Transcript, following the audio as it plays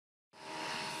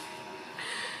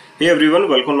Hey everyone,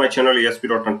 welcome to my channel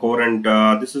ASP.NET Core, and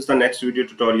this is the next video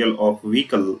tutorial of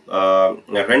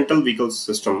rental vehicle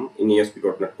system in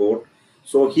ASP.NET Core.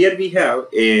 So here we have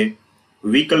a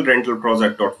vehicle rental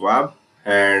project.web,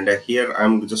 and here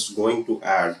I'm just going to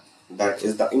add, that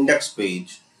is the index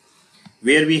page,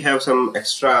 where we have some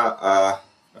extra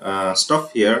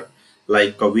stuff here,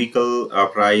 like a vehicle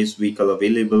price, vehicle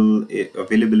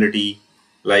availability,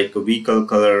 like a vehicle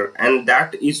color, and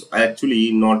that is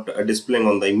actually not displaying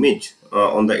on the image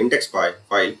on the index file.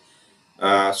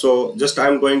 So just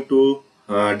I'm going to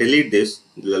delete this,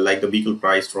 like the vehicle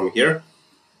price from here,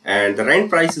 and the rent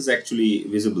price is actually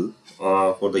visible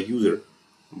for the user,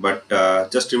 but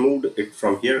just removed it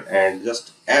from here and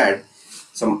just add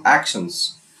some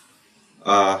actions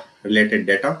related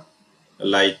data,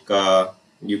 like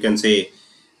you can say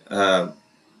uh,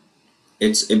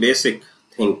 it's a basic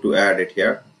thing to add it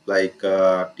here, like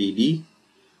td,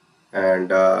 and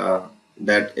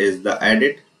that is the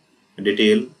edit,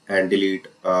 detail, and delete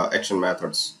action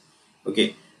methods.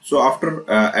 Okay, so after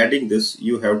adding this,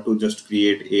 you have to just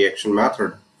create a action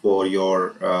method for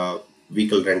your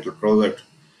vehicle rental project.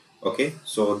 Okay,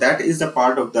 so that is the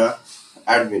part of the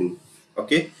admin.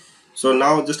 Okay, so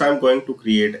now just I'm going to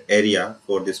create area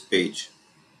for this page.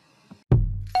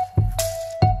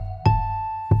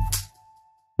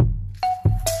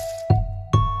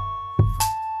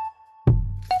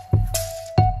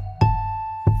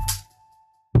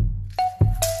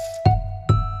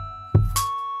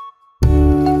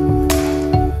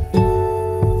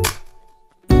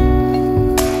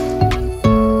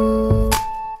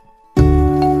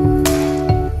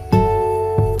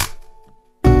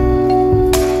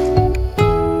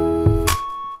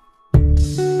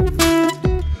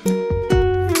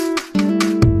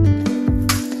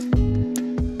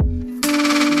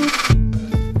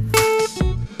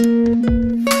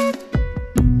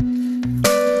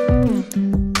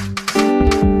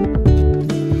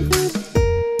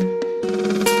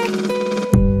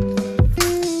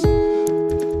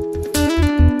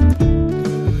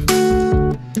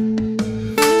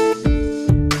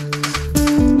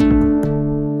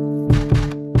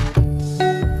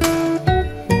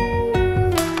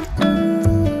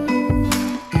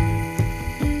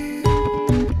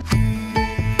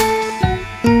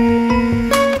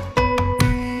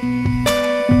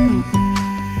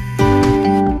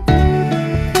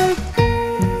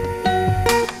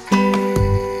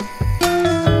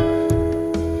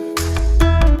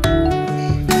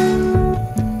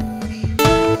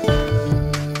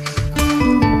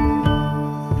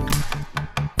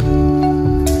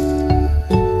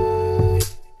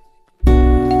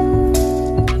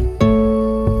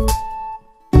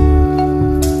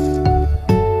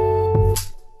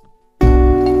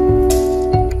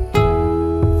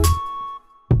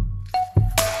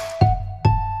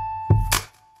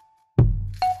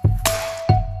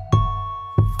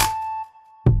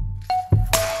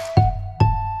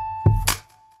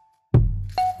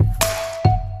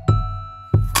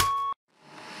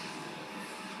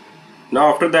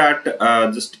 Now after that,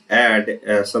 just add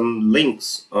some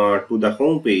links to the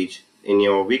home page in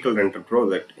your vehicle rental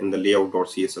project in the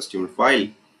layout.cshtml file.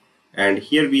 And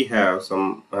here we have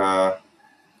some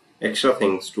extra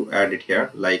things to add it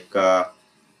here, like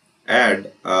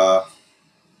add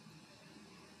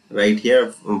right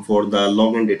here for the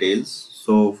login details.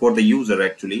 So for the user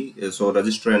actually, so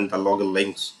register and the login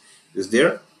links is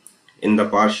there in the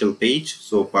partial page.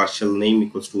 So partial name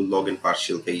equals to login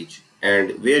partial page,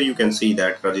 and where you can see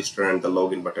that register and the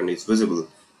login button is visible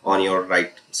on your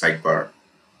right sidebar.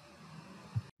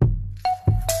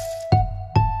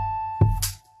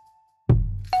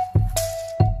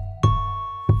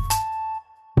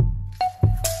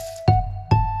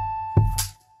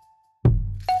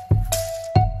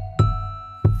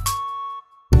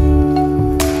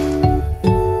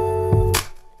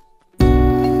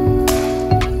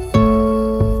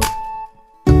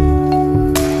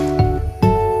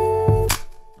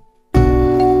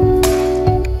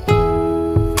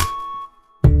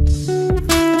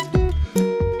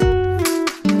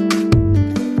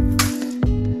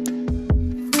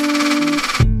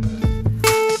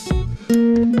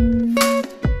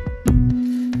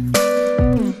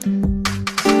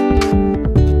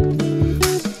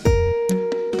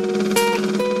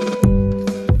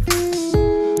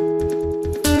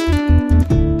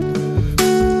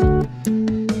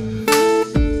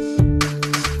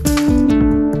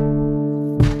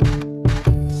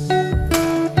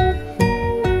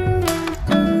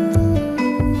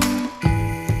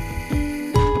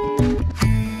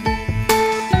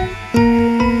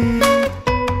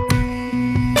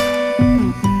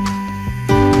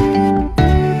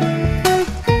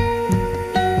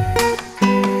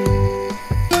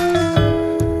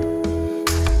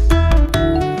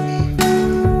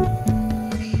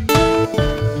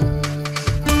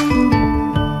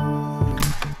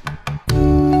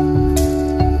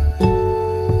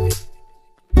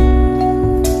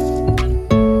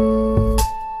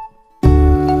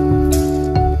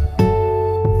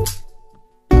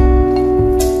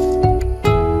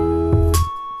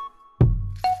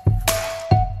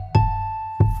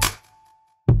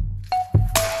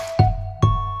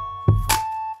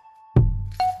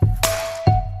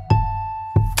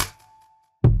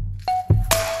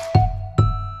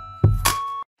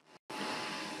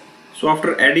 So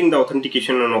after adding the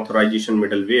authentication and authorization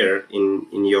middleware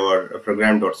in your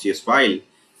program.cs file,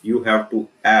 you have to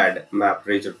add map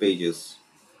razor pages.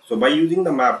 So by using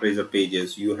the map razor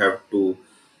pages, you have to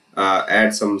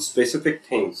add some specific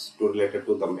things to related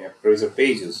to the map razor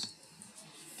pages.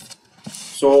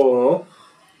 So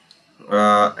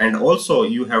and also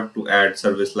you have to add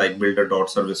service like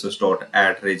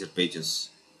builder.services.add razor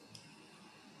pages.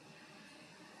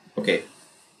 Okay,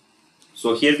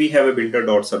 so here we have a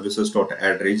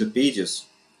builder.services.add razor pages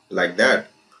like that,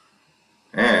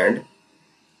 and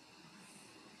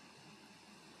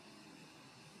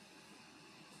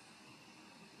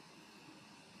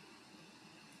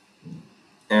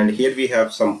here we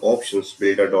have some options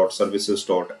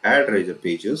builder.services.add razor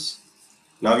pages.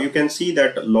 Now you can see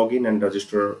that login and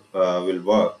register will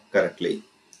work correctly.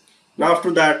 Now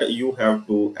after that you have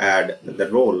to add the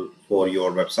role for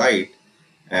your website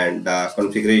and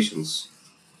configurations.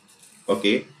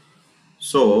 Okay,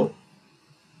 so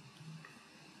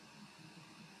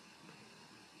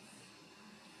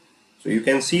you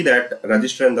can see that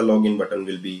register and the login button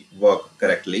will be work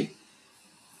correctly.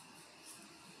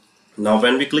 Now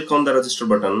when we click on the register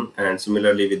button and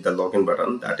similarly with the login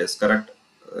button, that is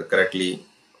correctly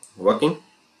working.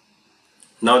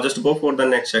 Now just go for the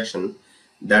next section,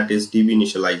 that is DB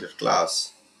initializer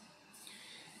class.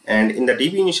 And in the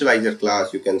DB initializer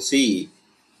class you can see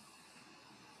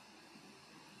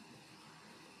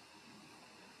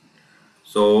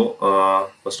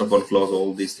first of all close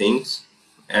all these things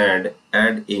and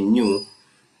add a new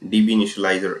DB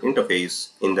initializer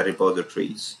interface in the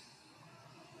repositories.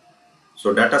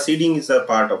 So data seeding is a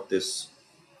part of this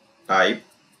type.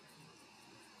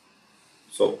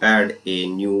 So add a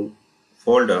new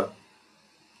folder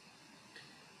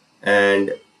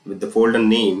and with the folder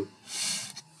name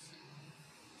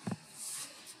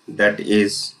that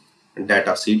is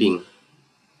data seeding,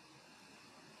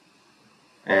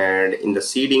 and in the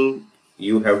seeding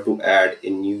you have to add a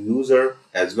new user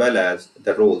as well as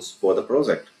the roles for the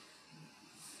project.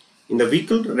 In the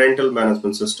vehicle rental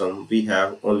management system we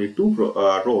have only two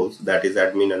roles, that is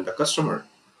admin and the customer,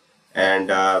 and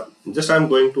just I'm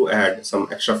going to add some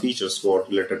extra features for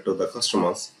related to the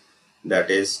customers, that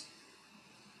is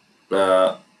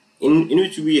in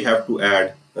which we have to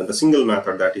add the single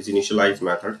method, that is initialize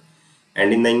method.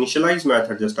 And in the initialize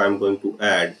method just I'm going to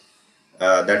add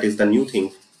that is the new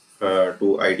thing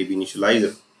to IDB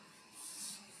initializer.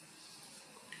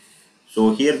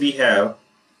 So here we have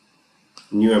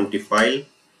new empty file,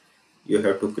 you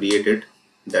have to create it,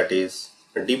 that is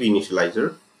a DB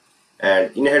initializer,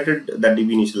 and inherit the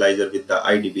DB initializer with the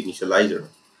IDB initializer,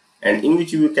 and in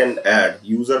which you can add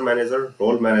user manager,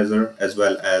 role manager, as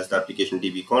well as the application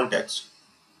DB context.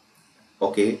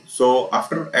 Okay, so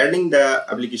after adding the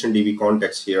application DB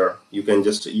context here, you can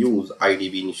just use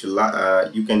IDB initial.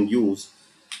 You can use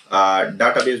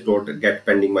database.get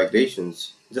pending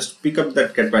migrations. Just pick up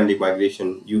that get pending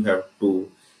migration. You have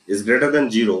to is greater than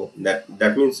 0.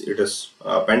 That means it is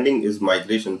pending is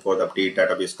migration for the update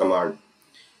database command.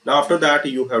 Now after that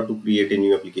you have to create a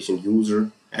new application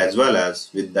user as well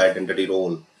as with the identity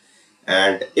role.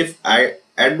 And if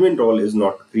admin role is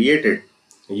not created,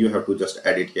 you have to just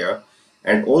add it here.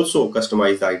 And also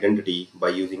customize the identity by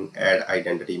using add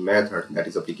identity method, that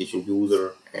is application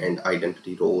user and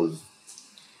identity role.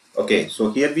 Okay, so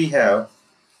here we have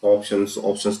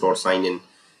options.sign in,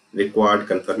 required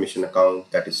confirmation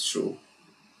account, that is true.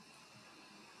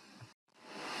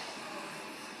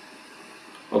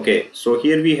 Okay, so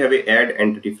here we have a add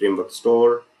entity framework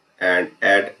store and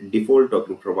add default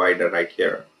token provider right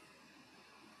here.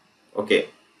 Okay,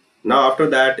 now after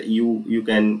that you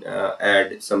can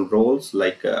add some roles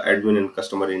like admin and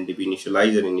customer in DB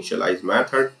initializer initialize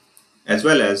method, as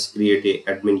well as create a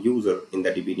admin user in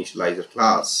the DB initializer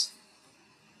class.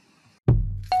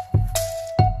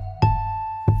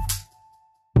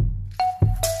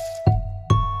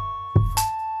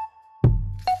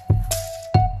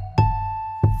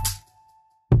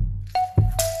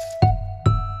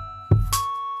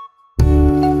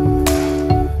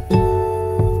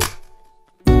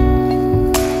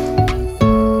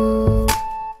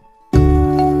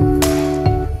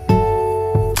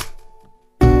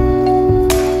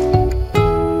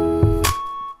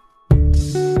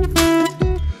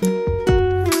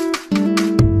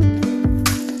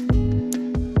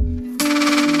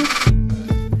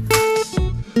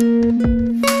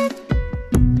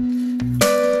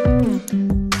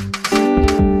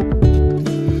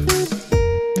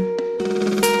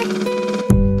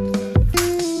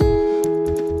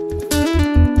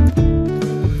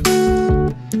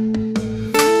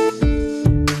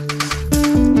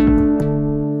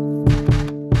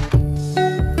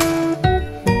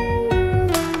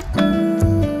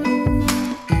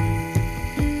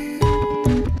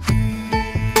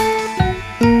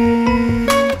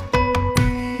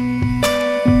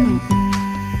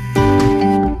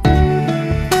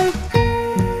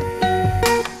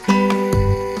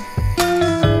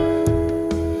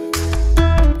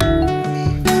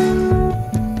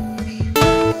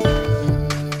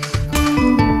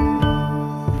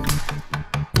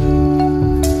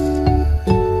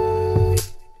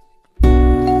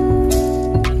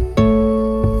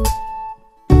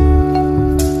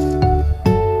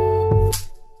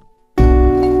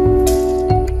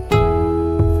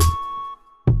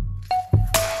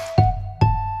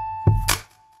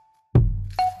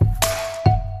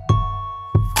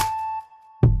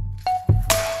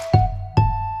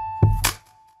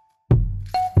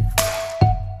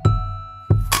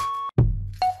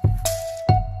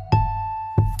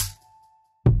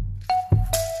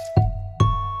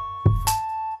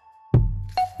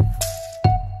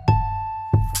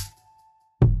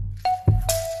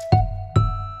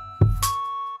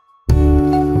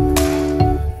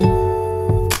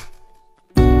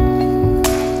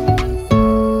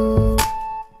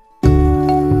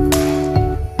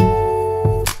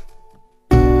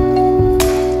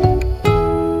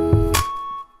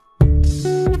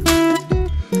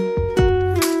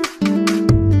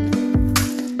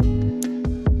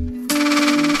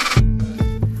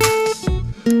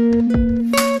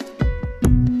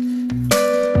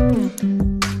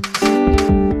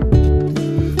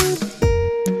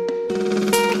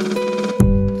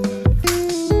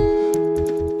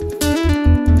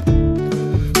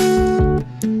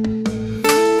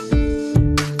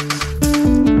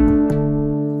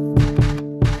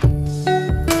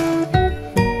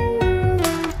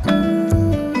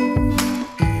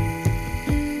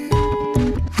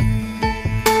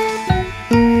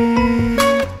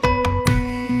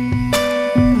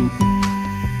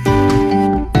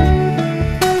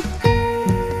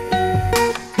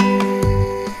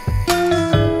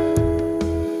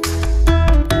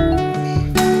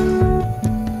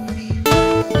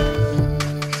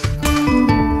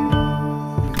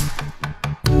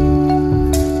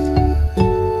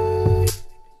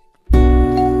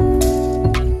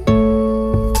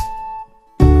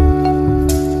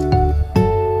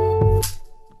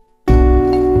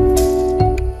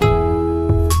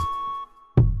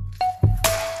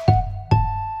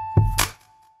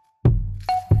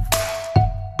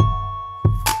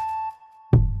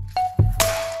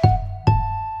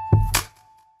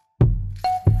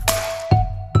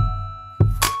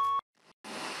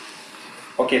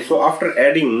 Okay, so after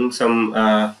adding some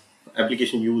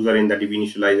application user in the div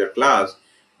initializer class,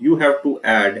 you have to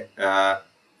add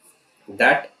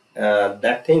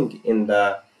that thing in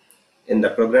the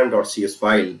program.cs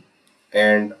file.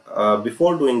 And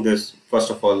before doing this, first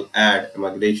of all, add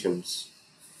migrations,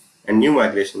 and new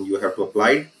migration you have to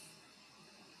apply.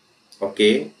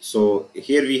 Okay, so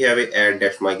here we have a add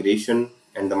dash migration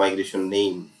and the migration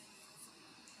name,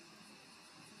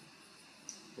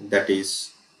 that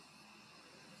is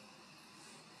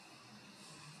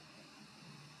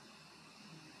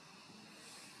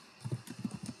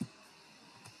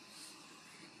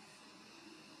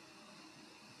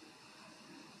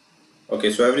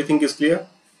okay. So everything is clear.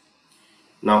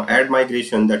 Now add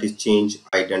migration, that is change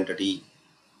identity,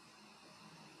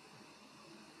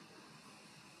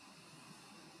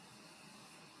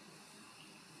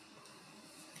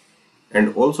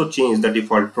 and also change the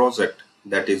default project,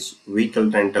 that is vehicle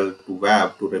rental to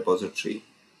web to repository.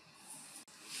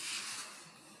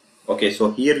 Okay,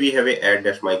 so here we have a add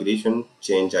dash migration,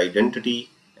 change identity,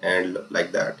 and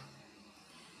like that.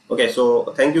 Okay, so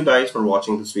thank you guys for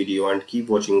watching this video, and keep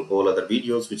watching all other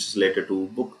videos which is related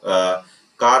to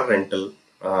car rental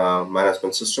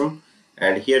management system.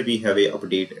 And here we have a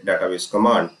update database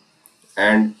command.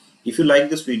 And if you like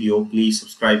this video, please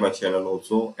subscribe my channel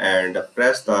also, and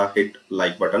press the hit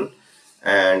like button.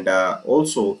 And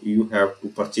also you have to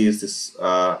purchase this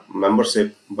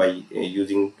membership by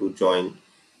using to join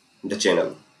the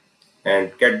channel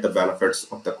and get the benefits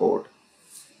of the code.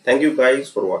 Thank you guys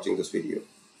for watching this video.